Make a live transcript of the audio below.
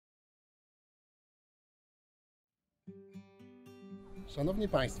Szanowni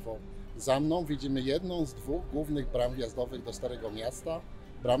Państwo, za mną widzimy jedną z dwóch głównych bram wjazdowych do Starego Miasta,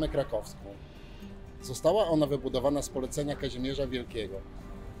 bramę krakowską. Została ona wybudowana z polecenia Kazimierza Wielkiego.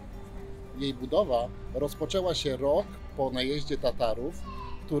 Jej budowa rozpoczęła się rok po najeździe Tatarów,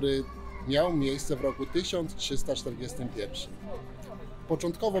 który miał miejsce w roku 1341.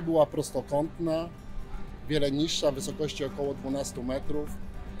 Początkowo była prostokątna, wiele niższa, wysokości około 12 metrów,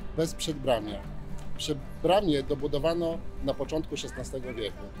 bez przedbramia. Przedbramie dobudowano na początku XVI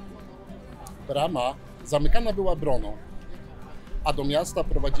wieku. Brama zamykana była broną, a do miasta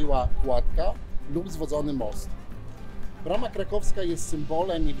prowadziła kładka lub zwodzony most. Brama krakowska jest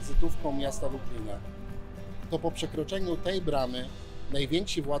symbolem i wizytówką miasta Lublina. To po przekroczeniu tej bramy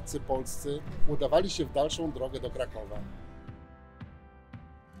najwięksi władcy polscy udawali się w dalszą drogę do Krakowa.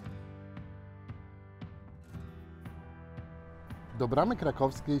 Do bramy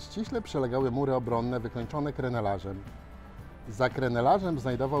krakowskiej ściśle przylegały mury obronne wykończone krenelażem. Za krenelażem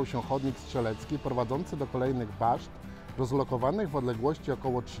znajdował się chodnik strzelecki prowadzący do kolejnych baszt, rozlokowanych w odległości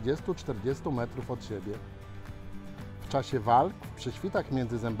około 30-40 metrów od siebie. W czasie walk w prześwitach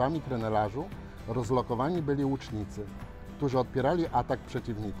między zębami krenelażu rozlokowani byli łucznicy, którzy odpierali atak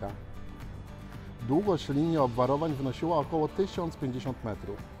przeciwnika. Długość linii obwarowań wynosiła około 1050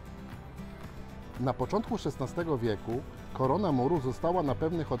 metrów. Na początku XVI wieku korona muru została na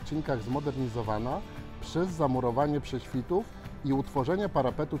pewnych odcinkach zmodernizowana przez zamurowanie prześwitów i utworzenie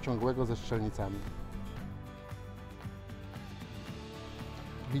parapetu ciągłego ze strzelnicami.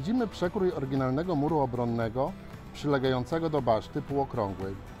 Widzimy przekrój oryginalnego muru obronnego przylegającego do baszty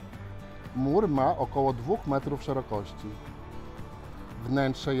półokrągłej. Mur ma około 2 metrów szerokości.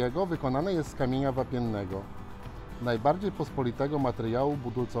 Wnętrze jego wykonane jest z kamienia wapiennego, najbardziej pospolitego materiału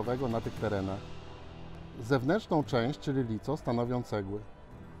budulcowego na tych terenach. Zewnętrzną część, czyli lico, stanowią cegły.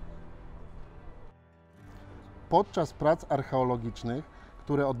 Podczas prac archeologicznych,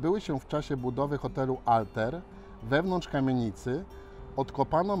 które odbyły się w czasie budowy hotelu Alter, wewnątrz kamienicy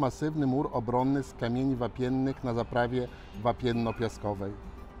odkopano masywny mur obronny z kamieni wapiennych na zaprawie wapienno-piaskowej.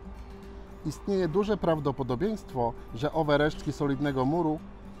 Istnieje duże prawdopodobieństwo, że owe resztki solidnego muru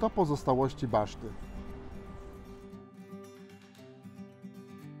to pozostałości baszty.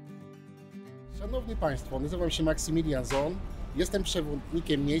 Szanowni Państwo, nazywam się Maksymilian Zon, jestem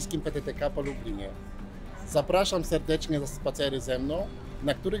przewodnikiem miejskim PTTK po Lublinie. Zapraszam serdecznie na spacery ze mną,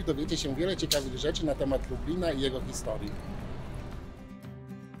 na których dowiecie się wiele ciekawych rzeczy na temat Lublina i jego historii.